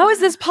 How is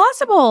this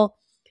possible?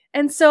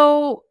 And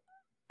so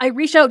I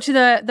reach out to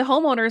the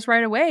homeowners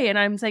right away and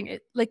I'm saying,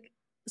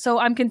 so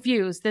I'm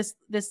confused. This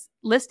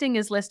listing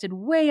is listed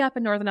way up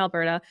in northern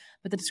Alberta,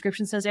 but the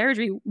description says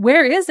Airdrie.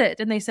 Where is it?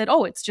 And they said,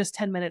 it's just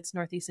 10 minutes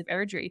northeast of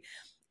Airdrie.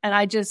 And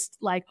I just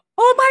like,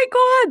 oh my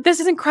God, this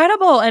is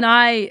incredible. And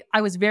I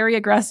was very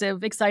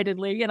aggressive,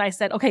 excitedly. And I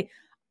said, okay,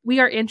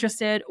 we are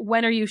interested.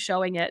 When are you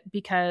showing it?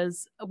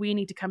 Because we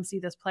need to come see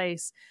this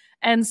place.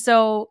 And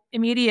so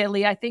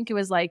immediately, I think it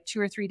was like 2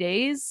 or 3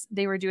 days,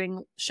 they were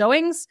doing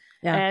showings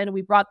and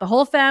we brought the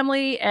whole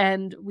family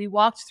and we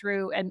walked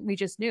through and we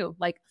just knew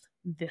like,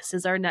 this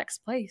is our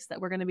next place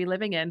that we're going to be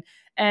living in.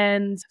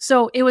 And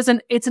so it's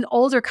an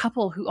older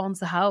couple who owns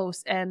the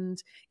house,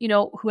 and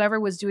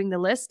whoever was doing the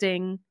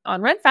listing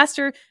on Rent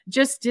Faster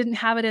just didn't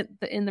have it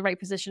in the right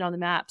position on the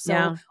map.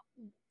 So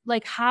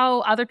like how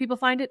other people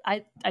find it,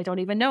 I don't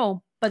even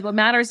know. But what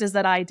matters is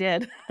that I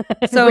did.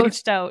 So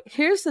reached out.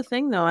 Here's the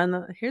thing though,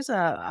 and here's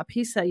a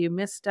piece that you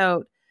missed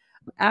out.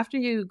 After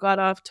you got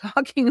off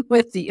talking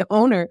with the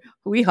owner,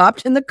 we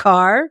hopped in the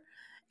car.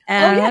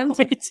 And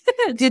we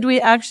did. Did we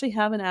actually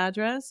have an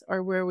address,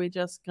 or were we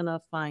just going to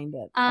find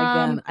it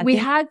again? We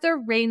had the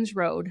range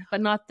road,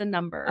 but not the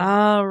number.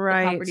 Oh,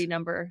 right. The property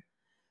number.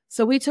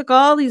 So we took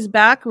all these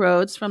back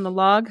roads from the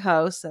log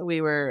house that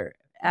we were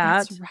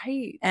at. That's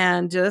right.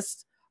 And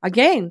just,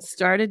 again,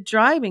 started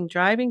driving.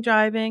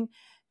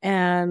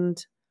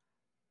 And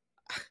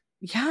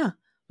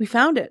we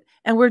found it.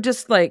 And we're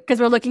just like, because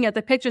we're looking at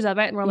the pictures of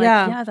it and we're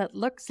like, that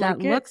looks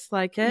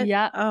like it.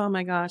 Yeah. Oh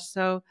my gosh.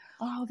 So,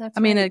 that's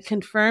it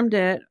confirmed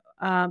it.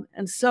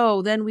 And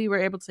so then we were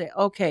able to say,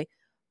 okay,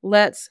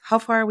 how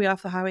far are we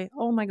off the highway?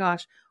 Oh my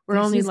gosh. We're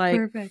only like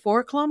perfect.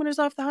 4 kilometers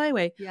off the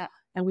highway. Yeah.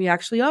 And we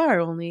actually are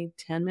only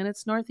 10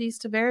 minutes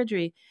northeast of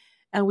Airdrie.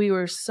 And we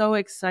were so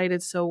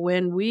excited. So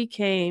when we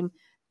came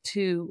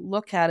to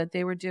look at it,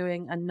 they were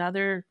doing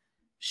another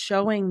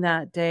showing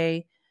that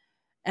day.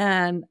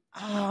 And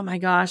oh my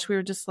gosh, we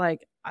were just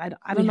like, I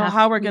don't know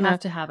how we're going to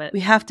have to have it.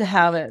 We have to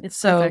have it. It's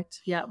so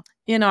perfect. Yeah.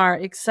 in our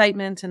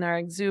excitement and our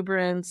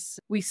exuberance,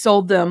 we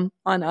sold them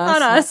on us.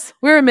 On us.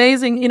 We're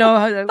amazing,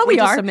 But we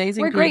we're just are.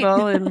 amazing We're great.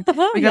 people, and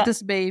we Yeah. got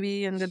this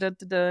baby and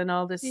and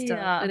all this stuff.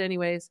 Yeah. But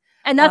anyways,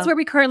 And that's where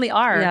we currently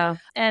are. yeah,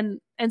 And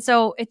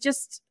so it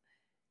just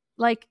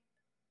like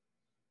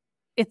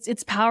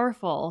it's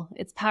powerful.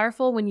 It's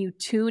powerful when you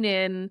tune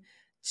in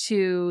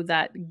to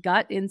that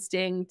gut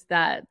instinct,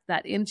 that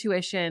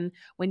intuition,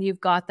 when you've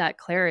got that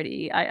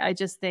clarity. I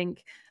just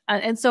think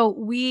and so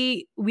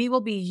we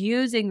will be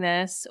using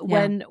this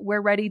when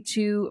we're ready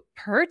to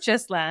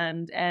purchase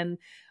land. And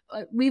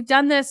we've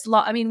done this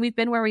I mean, we've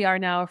been where we are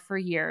now for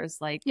years.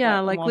 Like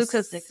like almost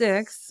Luca's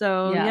 6,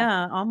 so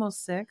Yeah.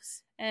 almost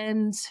 6.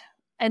 And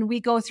we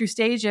go through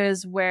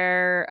stages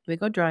where We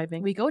go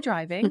driving.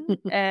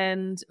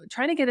 and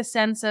trying to get a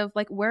sense of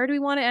like, where do we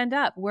want to end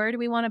up? Where do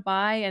we want to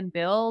buy and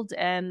build?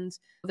 And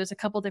there's a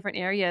couple different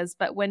areas,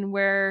 but when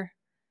we're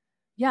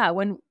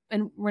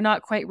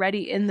not quite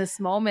ready in this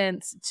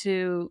moment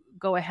to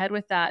go ahead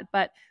with that.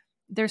 But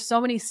there's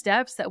so many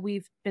steps that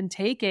we've been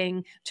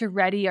taking to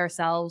ready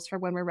ourselves for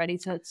when we're ready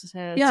to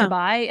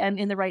buy and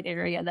in the right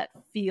area that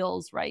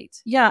feels right.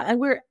 Yeah. And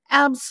we're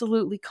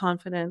absolutely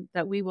confident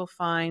that we will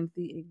find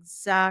the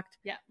exact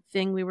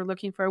thing we were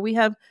looking for. We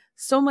have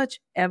so much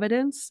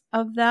evidence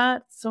of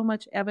that, so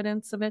much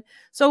evidence of it.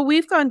 So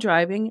we've gone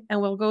driving and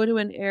we'll go to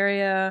an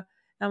area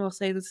and we'll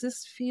say, does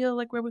this feel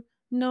like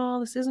no,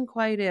 this isn't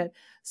quite it.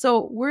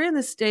 So we're in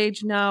the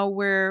stage now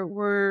where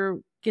we're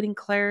getting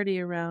clarity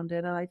around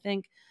it. And I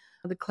think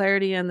the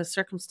clarity and the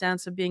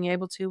circumstance of being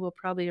able to will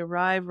probably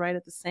arrive right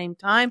at the same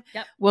time.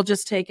 Yep. We'll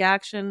just take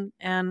action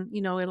and,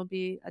 it'll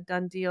be a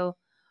done deal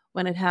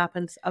when it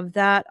happens. Of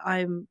that,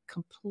 I'm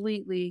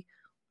completely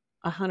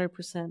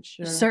 100%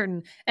 sure.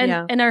 Certain.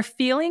 And our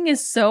feeling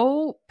is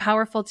so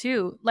powerful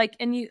too. Like,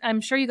 and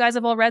I'm sure you guys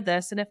have all read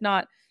this. And if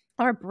not,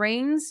 our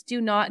brains do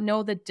not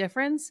know the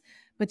difference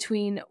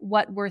between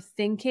what we're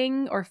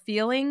thinking or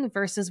feeling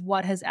versus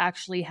what has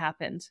actually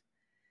happened.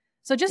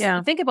 So just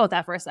think about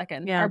that for a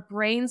second. Yeah. Our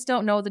brains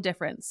don't know the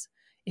difference.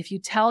 If you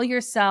tell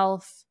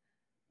yourself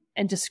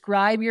and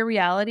describe your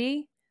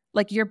reality,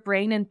 like your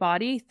brain and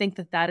body think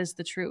that is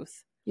the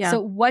truth. Yeah.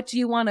 So what do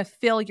you want to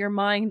fill your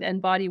mind and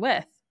body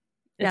with?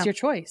 It's your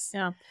choice.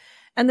 Yeah.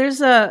 And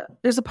there's a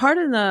part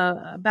in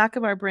the back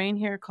of our brain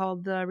here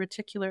called the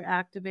reticular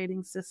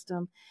activating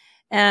system.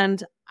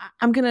 And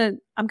I'm going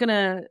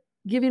to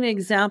give you an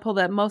example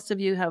that most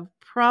of you have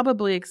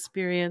probably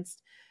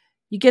experienced.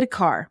 You get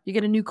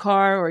a new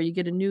car, or you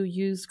get a new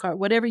used car,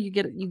 whatever you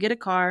get a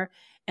car,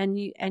 and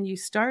you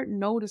start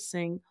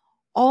noticing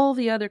all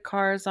the other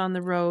cars on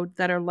the road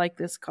that are like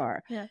this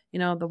car. Yeah.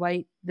 The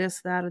white,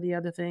 this, that, or the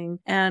other thing.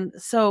 And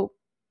so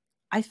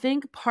I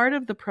think part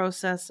of the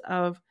process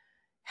of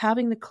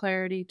having the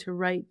clarity to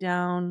write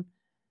down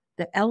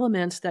the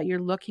elements that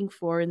you're looking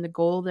for in the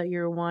goal that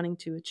you're wanting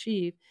to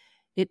achieve,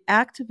 it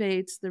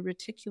activates the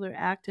reticular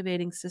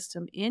activating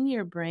system in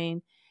your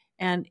brain,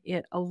 and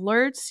it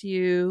alerts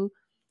you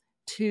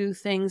to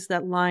things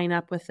that line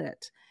up with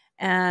it.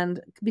 And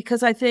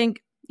because I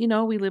think,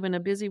 we live in a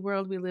busy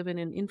world, we live in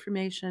an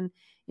information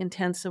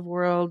intensive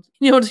world.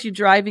 As you're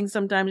driving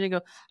sometimes you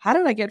go, how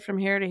did I get from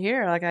here to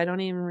here? Like, I don't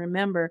even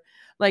remember.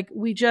 Like,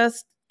 we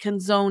just can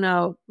zone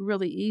out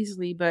really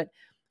easily, but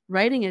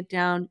writing it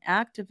down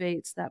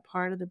activates that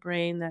part of the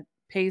brain that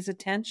pays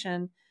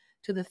attention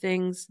to the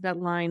things that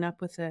line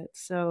up with it.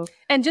 So,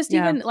 and just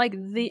even like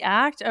the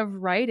act of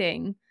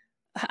writing,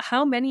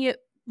 how many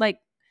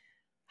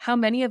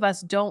of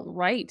us don't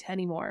write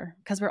anymore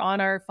because we're on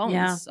our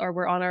phones or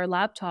we're on our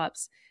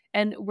laptops,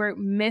 and we're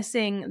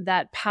missing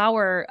that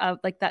power of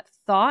like that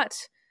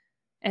thought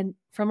and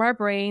from our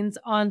brains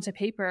onto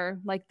paper,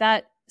 like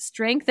that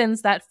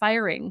strengthens that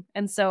firing.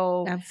 And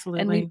so,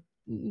 absolutely.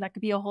 And that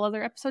could be a whole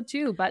other episode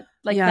too, but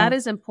like that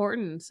is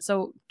important.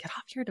 So get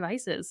off your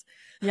devices.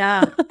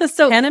 Yeah.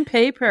 So pen and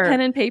paper.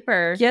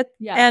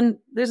 And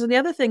there's the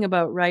other thing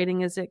about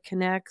writing is it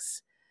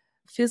connects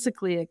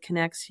physically. It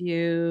connects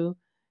you.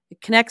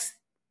 It connects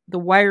the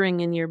wiring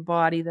in your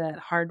body that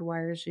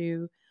hardwires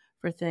you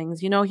for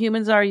things.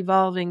 Humans are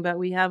evolving, but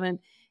we haven't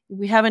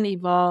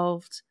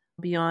evolved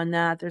beyond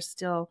that. There's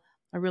still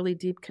a really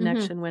deep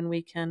connection when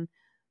we can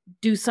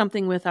do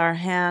something with our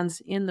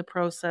hands in the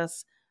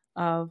process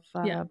of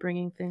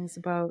bringing things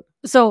about.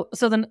 So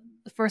then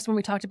the first one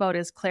we talked about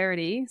is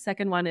clarity.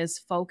 Second one is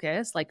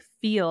focus, like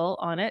feel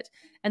on it.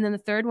 And then the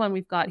third one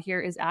we've got here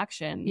is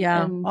action.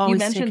 Yeah, and always you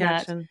mentioned take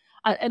that. action.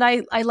 And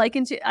I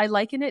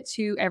liken it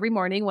to every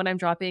morning when I'm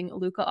dropping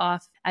Luca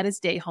off at his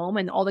day home,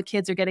 and all the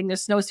kids are getting their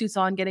snowsuits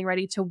on, getting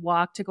ready to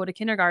walk to go to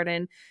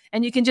kindergarten.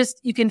 And you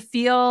can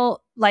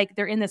feel like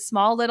they're in this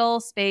small little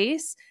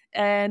space,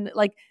 and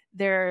like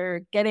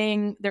they're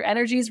getting their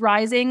energy's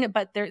rising,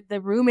 but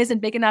the room isn't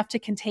big enough to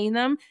contain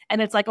them.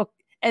 And it's like,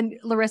 and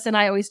Larissa and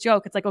I always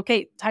joke, it's like,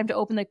 okay, time to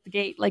open the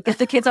gate. Like, get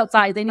the kids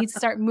outside. They need to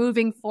start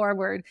moving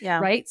forward,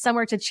 right?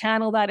 Somewhere to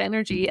channel that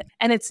energy.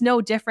 And it's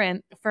no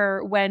different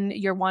for when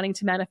you're wanting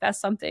to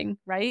manifest something,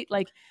 right?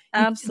 Like,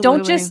 absolutely.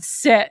 don't just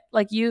sit.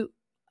 Like,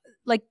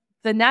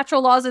 the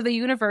natural laws of the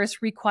universe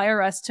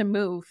require us to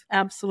move.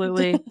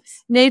 Absolutely.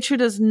 Nature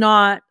does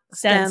not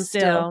stand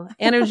still. still.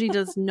 Energy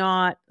does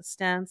not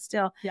stand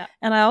still. Yeah.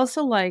 And I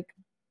also like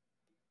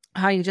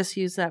how you just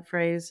use that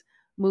phrase,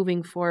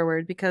 moving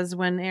forward, because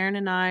when Erin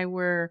and I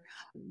were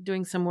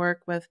doing some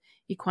work with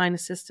equine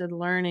assisted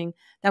learning,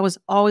 that was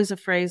always a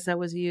phrase that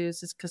was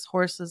used, is because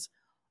horses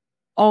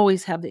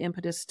always have the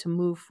impetus to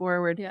move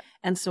forward. Yeah.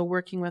 And so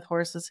working with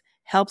horses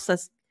helps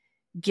us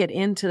get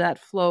into that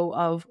flow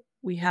of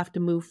we have to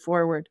move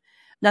forward.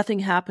 Nothing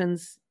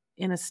happens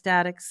in a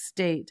static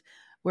state.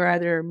 We're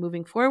either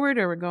moving forward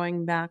or we're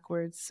going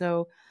backwards.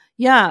 So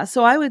yeah,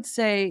 so I would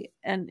say,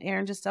 and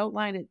Erin just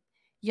outlined it,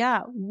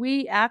 yeah,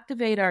 we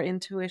activate our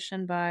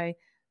intuition by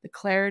the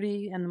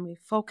clarity, and then we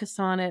focus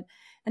on it,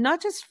 and not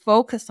just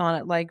focus on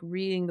it like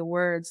reading the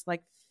words,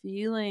 like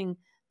feeling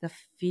the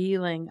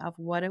feeling of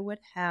what it would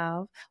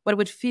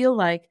feel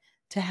like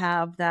to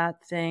have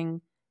that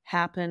thing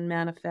happen,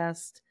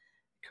 manifest,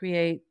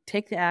 create,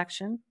 take the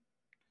action,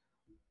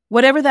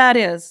 whatever that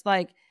is.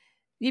 Like,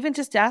 even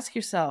just ask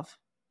yourself,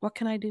 what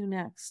can I do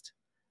next?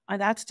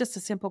 That's just a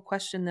simple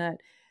question that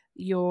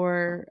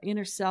your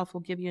inner self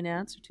will give you an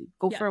answer to.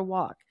 Go for a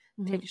walk,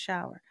 take a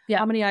shower. Yeah.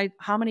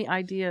 How many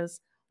ideas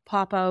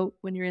pop out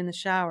when you're in the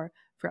shower?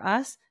 For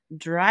us,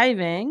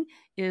 driving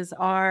is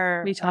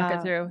our we talk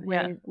it through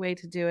way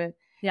to do it.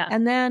 Yeah.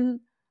 And then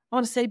I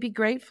want to say, be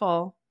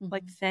grateful.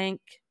 Like,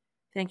 thank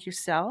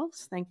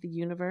yourselves, thank the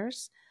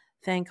universe,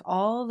 thank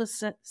all the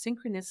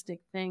synchronistic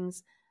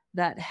things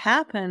that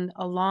happened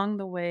along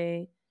the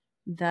way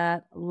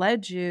that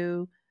led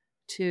you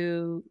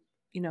to,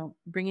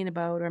 bringing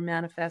about or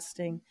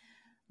manifesting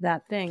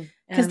that thing.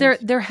 Because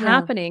they're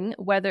happening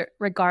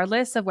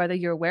regardless of whether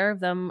you're aware of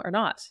them or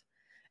not.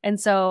 And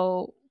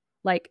so,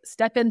 like,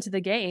 step into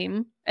the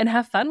game and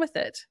have fun with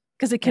it,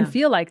 because it can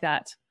feel like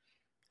that.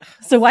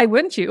 So why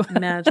wouldn't you?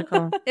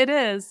 Magical. It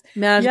is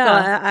magical.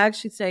 Yeah. I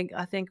actually say,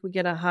 I think we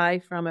get a high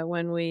from it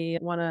when we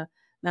want to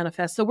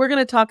manifest. So we're going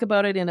to talk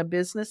about it in a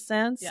business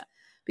sense,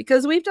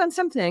 because we've done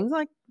some things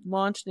like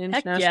launched an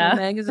international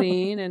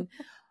magazine and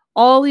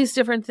all these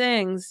different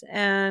things.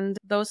 And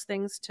those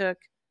things took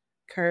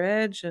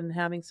courage and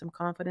having some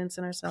confidence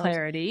in ourselves,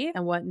 clarity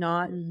and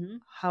whatnot.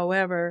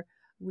 However,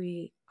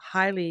 we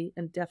highly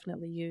and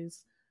definitely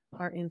use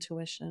our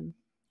intuition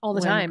all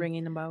the time,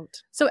 bringing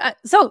about. So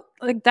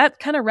like, that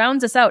kind of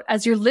rounds us out.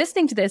 As you're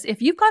listening to this,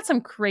 if you've got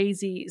some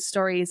crazy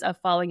stories of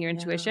following your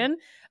intuition,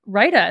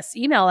 write us,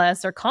 email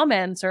us, or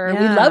comment, or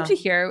we'd love to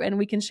hear, and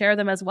we can share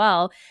them as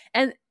well.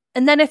 And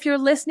then if you're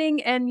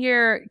listening and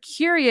you're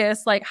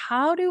curious, like,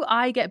 how do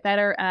I get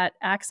better at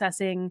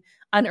accessing,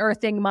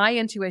 unearthing my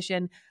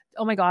intuition?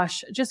 Oh my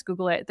gosh, just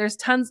Google it. There's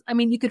tons. I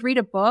mean, you could read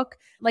a book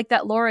like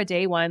that Laura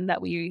Day one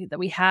that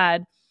we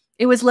had.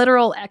 It was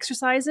literal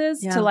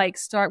exercises to, like,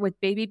 start with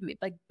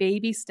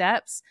baby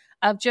steps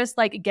of just,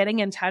 like, getting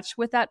in touch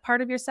with that part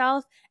of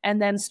yourself,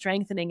 and then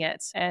strengthening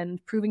it and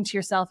proving to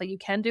yourself that you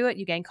can do it.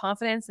 You gain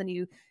confidence, and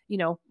you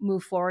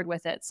move forward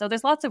with it. So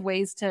there's lots of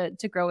ways to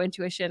grow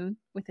intuition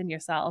within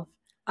yourself.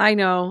 I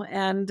know.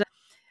 And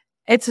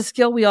it's a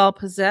skill we all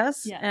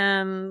possess.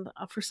 And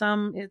for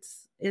some,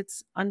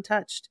 it's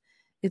untouched.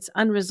 It's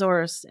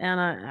unresourced. And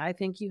I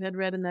think you had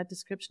read in that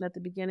description at the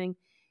beginning,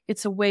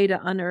 it's a way to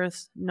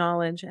unearth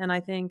knowledge. And I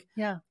think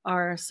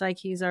our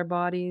psyches, our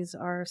bodies,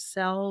 our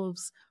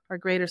selves, our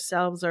greater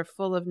selves are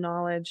full of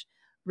knowledge,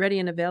 ready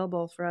and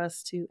available for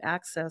us to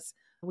access.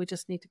 We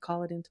just need to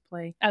call it into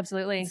play.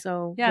 Absolutely.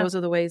 So those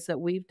are the ways that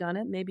we've done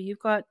it. Maybe you've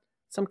got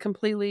some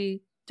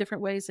completely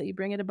different ways that you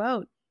bring it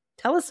about.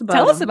 Tell us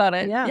about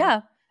it.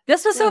 Yeah.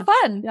 This was so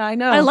fun. Yeah, I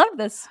know. I love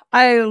this.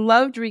 I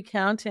loved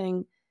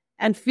recounting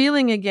and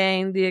feeling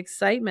again the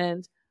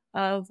excitement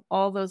of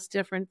all those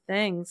different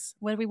things.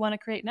 What do we want to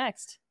create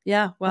next?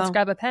 Yeah, well, let's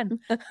grab a pen.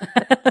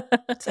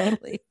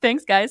 Totally.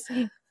 Thanks, guys.